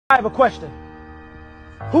I have a question.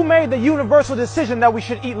 Who made the universal decision that we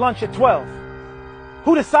should eat lunch at 12?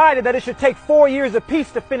 Who decided that it should take 4 years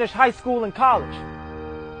apiece to finish high school and college?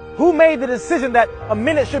 Who made the decision that a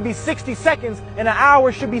minute should be 60 seconds and an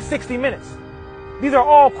hour should be 60 minutes? These are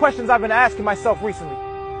all questions I've been asking myself recently.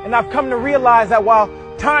 And I've come to realize that while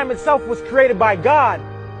time itself was created by God,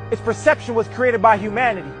 its perception was created by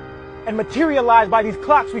humanity and materialized by these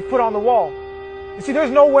clocks we put on the wall. You see,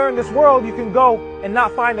 there's nowhere in this world you can go and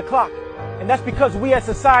not find a clock. And that's because we as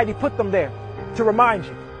society put them there to remind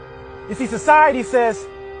you. You see, society says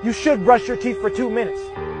you should brush your teeth for 2 minutes.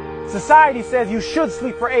 Society says you should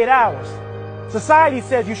sleep for 8 hours. Society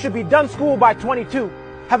says you should be done school by 22,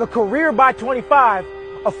 have a career by 25,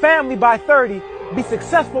 a family by 30, be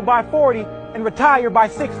successful by 40, and retire by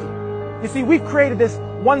 60. You see, we've created this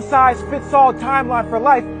one-size-fits-all timeline for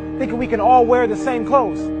life, thinking we can all wear the same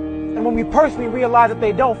clothes. And when we personally realize that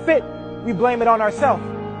they don't fit, we blame it on ourselves,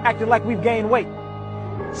 acting like we've gained weight.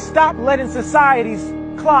 Stop letting society's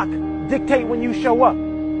clock dictate when you show up.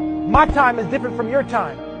 My time is different from your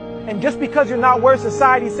time. And just because you're not where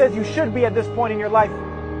society says you should be at this point in your life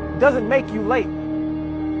doesn't make you late.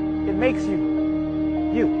 It makes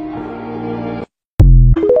you, you.